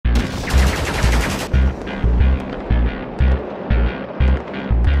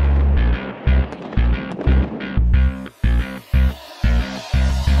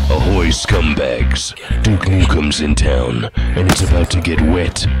Scumbags, Duke Nukem's in town, and it's about to get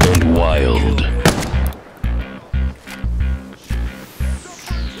wet and wild.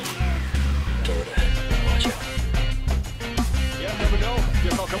 Watch out. Yeah, never know.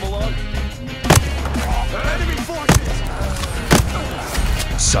 Guess I'll come along. Enemy forces!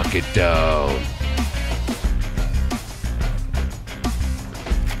 Suck it down.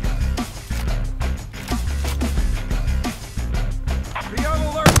 Be on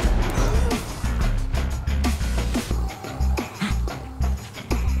alert!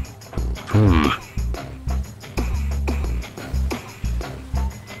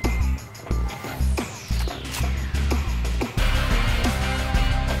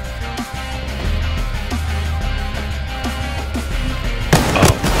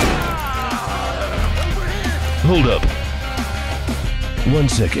 Hold up. 1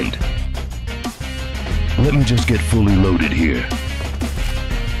 second. Let me just get fully loaded here.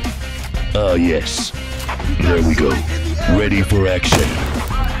 Ah, yes. There we go. Ready for action.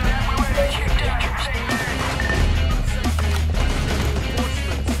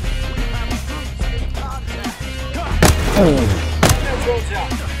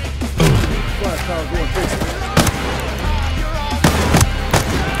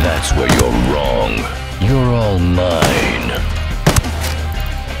 That's where you're wrong. You're all mine.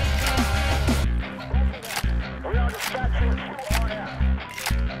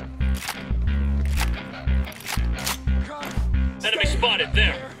 Enemy spotted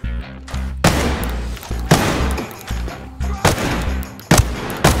there.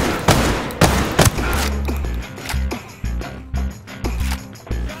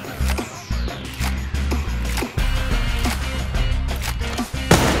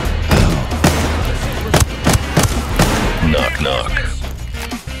 Knock, knock.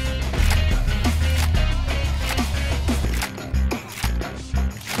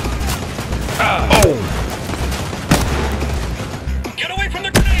 Oh! Get away from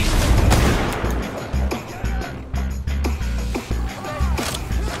the grenade!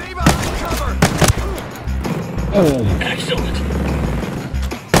 Stay behind cover! Excellent.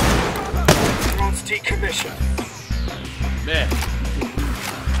 Drone's decommissioned. Man.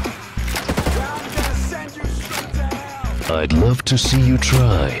 I'm gonna send you straight to hell! I'd love to see you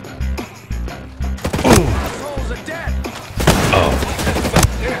try. Trolls are dead! Oh.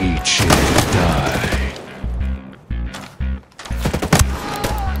 Eat shit and die.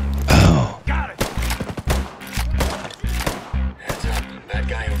 Oh. Got it! Heads up. Bad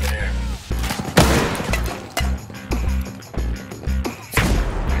guy over there.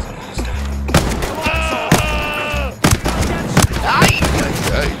 He's an hostile.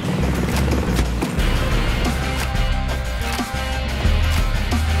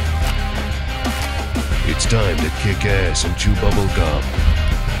 It's time to kick ass and chew bubble gum.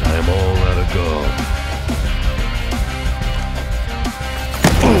 I'm all out of gum.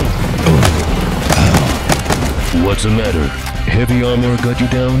 What's the matter? Heavy armor got you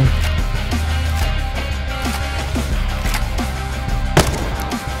down?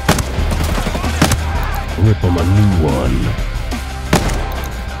 Rip 'em a new one.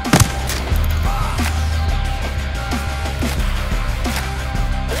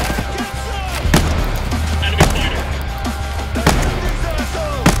 Enemy fighter.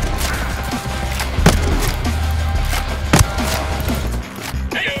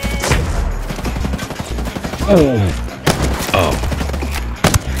 Hey! Oh.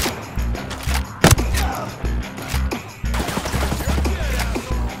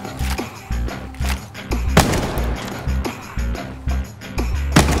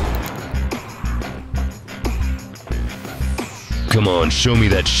 Come on, show me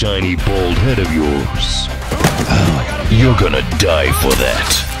that shiny, bald head of yours. You're gonna die for that.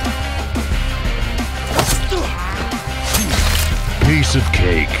 Piece of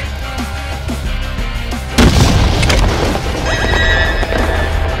cake.